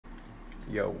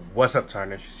Yo, what's up,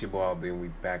 Tarnish? It's your boy Albi, and we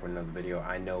back with another video.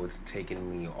 I know it's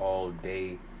taken me all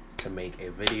day to make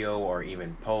a video or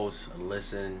even post.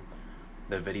 Listen,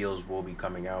 the videos will be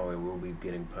coming out. It will be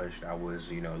getting pushed. I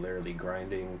was, literally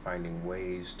grinding, finding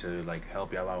ways to like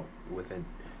help y'all out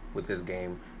with this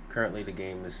game. Currently, the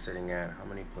game is sitting at how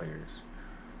many players?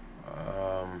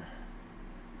 Um,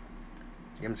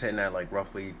 I'm sitting at like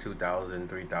roughly 2,000,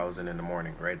 3,000 in the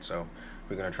morning, right? So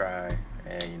we're gonna try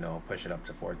and push it up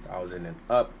to 4,000 and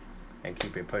up, and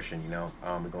keep it pushing. We're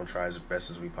gonna try as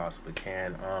best as we possibly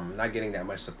can. Not getting that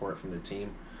much support from the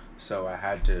team, so I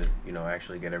had to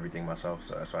actually get everything myself.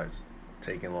 So that's why it's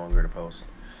taking longer to post.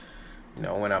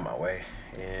 I went out my way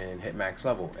and hit max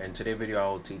level. And today's video I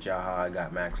will teach y'all how I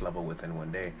got max level within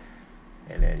one day,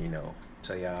 and then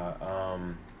tell y'all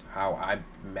how I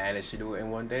managed to do it in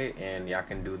one day, and y'all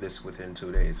can do this within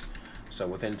 2 days. So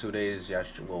within 2 days, y'all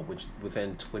should, well, which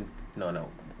within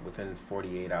within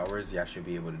 48 hours, y'all should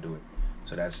be able to do it.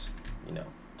 So that's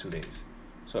 2 days.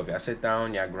 So if y'all sit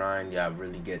down, y'all grind, y'all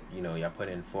really get, y'all put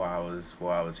in 4 hours,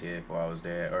 4 hours here, 4 hours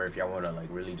there, or if y'all want to like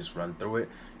really just run through it,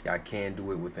 y'all can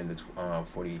do it within the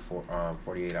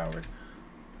 48 hours.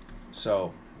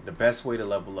 So the best way to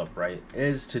level up, right,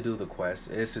 is to do the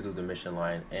quest, is to do the mission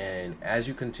line. And as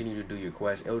you continue to do your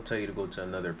quest, it'll tell you to go to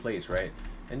another place, right?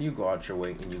 And you go out your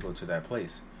way and you go to that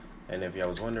place. And if y'all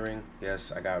was wondering,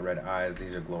 yes, I got red eyes.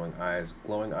 These are glowing eyes.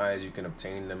 Glowing eyes, you can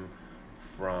obtain them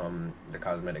from the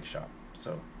cosmetic shop.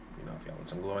 So if y'all want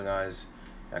some glowing eyes,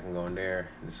 I can go in there.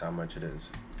 This is how much it is.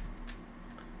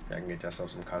 I can get yourself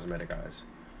some cosmetic eyes.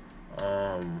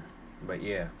 But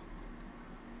yeah,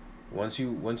 once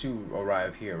you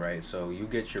arrive here, right, so you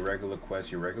get your regular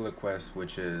quest,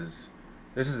 which is,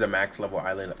 this is the max level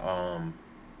island.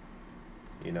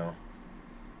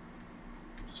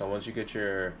 So once you get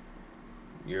your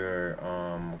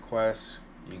quest,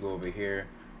 you go over here,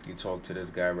 you talk to this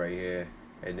guy right here,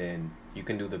 and then you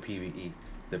can do the PvE.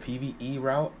 The PvE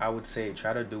route, I would say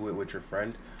try to do it with your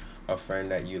friend, a friend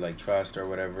that you like trust or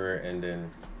whatever, and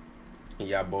then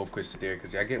y'all both could sit there,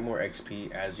 because y'all get more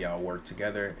XP as y'all work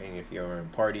together. And if you're in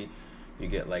a party, you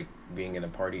get like being in a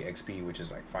party XP, which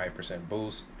is like 5%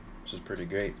 boost, which is pretty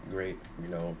great. It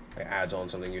adds on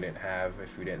something you didn't have.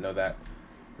 If you didn't know that,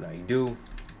 now you do.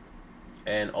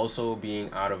 And also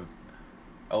when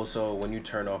you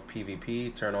turn off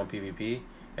PvP, turn on PvP,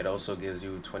 it also gives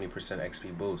you 20%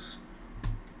 XP boost,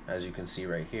 as you can see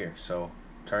right here. So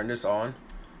turn this on,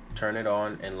 turn it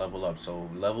on, and level up.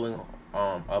 So leveling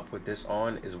up with this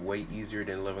on is way easier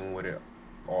than leveling with it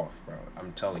off, bro.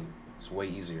 I'm telling you, it's way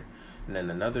easier. And then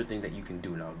another thing that you can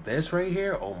do now, this right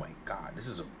here, oh my god, this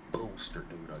is a booster,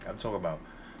 dude. Like, I'm talking about,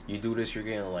 you do this, you're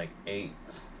getting like 8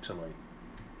 to like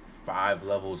 5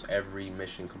 levels every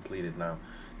mission completed. Now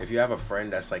if you have a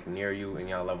friend that's like near you and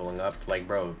y'all leveling up, like,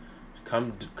 bro,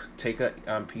 come take a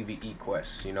PvE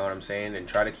quest, you know what I'm saying, and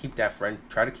try to keep that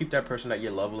person that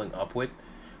you're leveling up with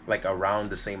like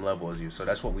around the same level as you. So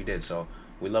that's what we did. So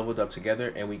we leveled up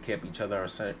together and we kept each other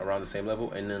around the same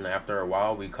level. And then after a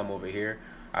while, we come over here.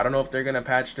 I don't know if they're gonna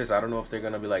patch this. I don't know if they're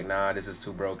gonna be like, nah, this is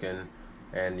too broken,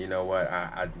 and you know what,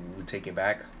 I would take it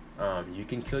back. You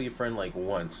can kill your friend like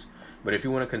once, but if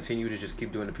you want to continue to just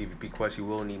keep doing the PvP quest, you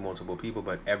will need multiple people.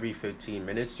 But every 15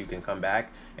 minutes, you can come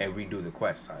back and redo the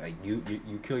quest. Like you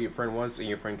kill your friend once, and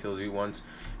your friend kills you once,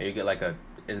 and you get like a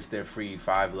instant free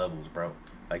 5 levels, bro.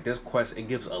 Like, this quest, it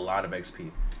gives a lot of XP,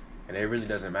 and it really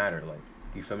doesn't matter. Like,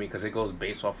 you feel me? Because it goes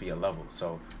based off of your level.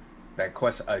 So that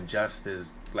quest adjusts,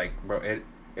 is like, bro, it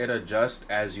adjusts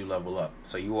as you level up.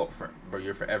 So you're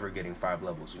forever getting 5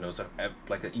 levels. It's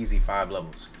like an easy 5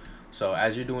 levels. So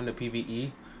as you're doing the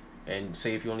PvE, and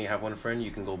say if you only have one friend,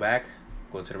 you can go back,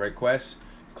 go to the right quest,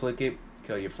 click it,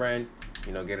 kill your friend,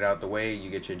 get it out the way, you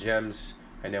get your gems.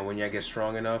 And then when you get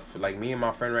strong enough, like me and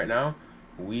my friend right now,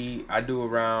 I do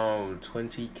around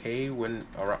 20k,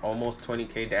 around almost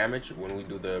 20k damage when we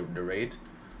do the raid.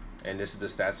 And this is the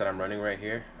stats that I'm running right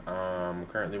here. I'm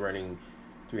currently running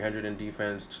 300 in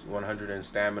defense, 100 in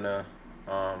stamina,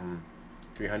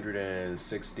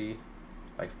 360,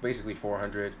 like basically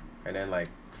 400, and then like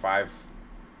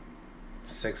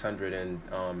 600 in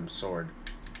sword,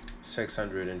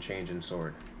 600 and change in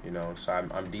sword. So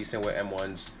I'm decent with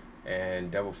M1s, and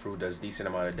Devil Fruit does decent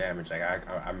amount of damage. Like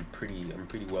I'm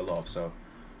pretty well off. So,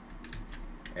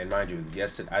 and mind you,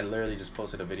 yesterday I literally just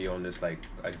posted a video on this like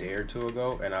a day or two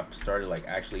ago, and I started like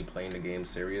actually playing the game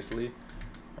seriously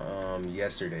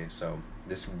yesterday. So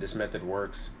this method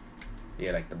works.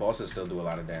 Yeah, like the bosses still do a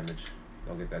lot of damage.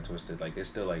 Don't get that twisted. Like, they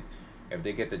still, like, if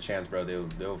they get the chance, bro,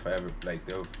 they'll forever, like,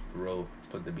 they'll for real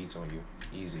put the beats on you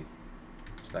easy.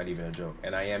 It's not even a joke.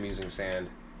 And I am using sand.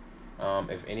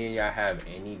 If any of y'all have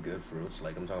any good fruits,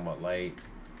 like I'm talking about light,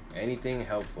 anything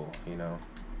helpful, you know,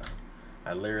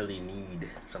 I literally need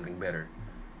something better.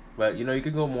 But you know, you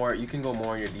can go more. You can go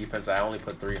more in your defense. I only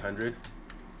put 300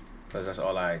 because that's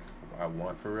all I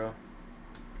want for real.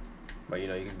 But you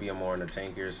know, you can be more on the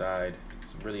tankier side.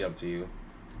 It's really up to you.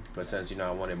 But since you know,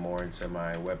 I wanted more into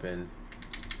my weapon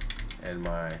and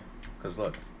my, cause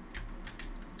look,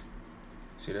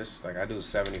 see this? Like I do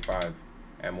 75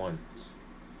 M1s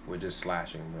with just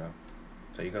slashing, bro.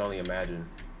 So you can only imagine.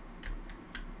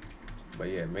 But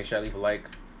yeah, make sure I leave a like,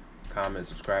 comment,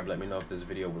 subscribe. Let me know if this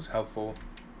video was helpful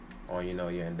on, you know,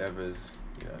 your endeavors,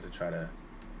 you know, to try to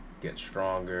get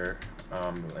stronger.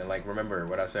 And like, remember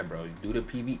what I said, bro. Do the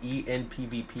PvE and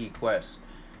PvP quests.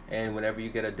 And whenever you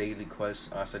get a daily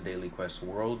quest,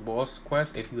 world boss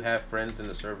quest, if you have friends in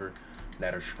the server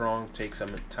that are strong, take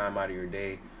some time out of your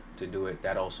day to do it.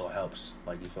 That also helps.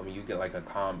 Like, you feel me? You get like a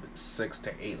calm 6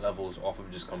 to 8 levels off of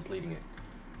just completing it.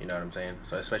 You know what I'm saying?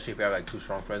 So especially if you have like 2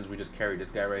 strong friends, we just carried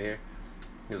this guy right here.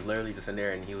 He was literally just in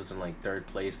there, and he was in like 3rd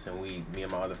place, and me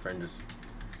and my other friend just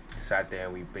sat there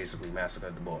and we basically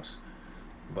massacred the boss.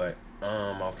 But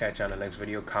I'll catch you on the next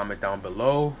video. Comment down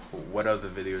below what other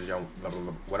videos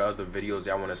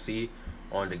y'all want to see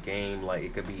on the game. Like,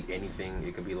 it could be anything.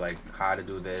 It could be like how to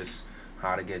do this,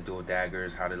 how to get dual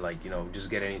daggers, how to, like, you know, just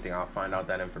get anything. I'll find out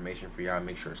that information for y'all,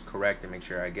 make sure it's correct, and make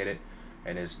sure I get it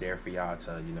and it's there for y'all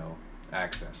to, you know,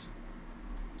 access.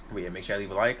 But yeah, make sure I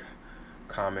leave a like,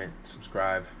 comment,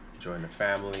 subscribe, join the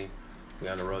family. We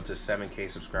on the road to 7K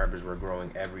subscribers. We're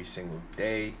growing every single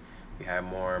day. We have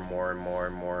more and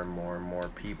more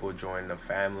people join the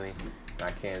family. And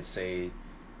I can't say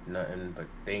nothing but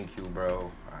thank you,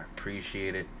 bro. I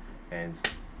appreciate it, and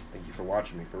thank you for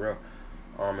watching me, for real.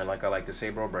 And like I like to say,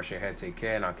 bro, brush your head, take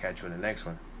care, and I'll catch you in the next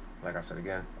one. Like I said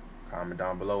again, comment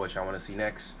down below what y'all want to see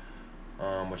next,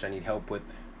 which I need help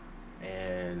with,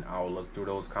 and I'll look through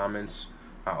those comments.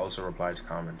 I'll also reply to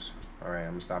comments. Alright,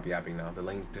 I'm gonna stop yapping now. The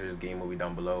link to this game will be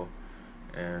down below,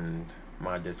 and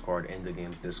my Discord and the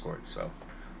game's Discord. So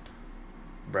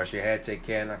brush your head, take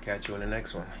care, and I'll catch you in the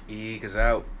next one. Eek is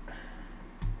out.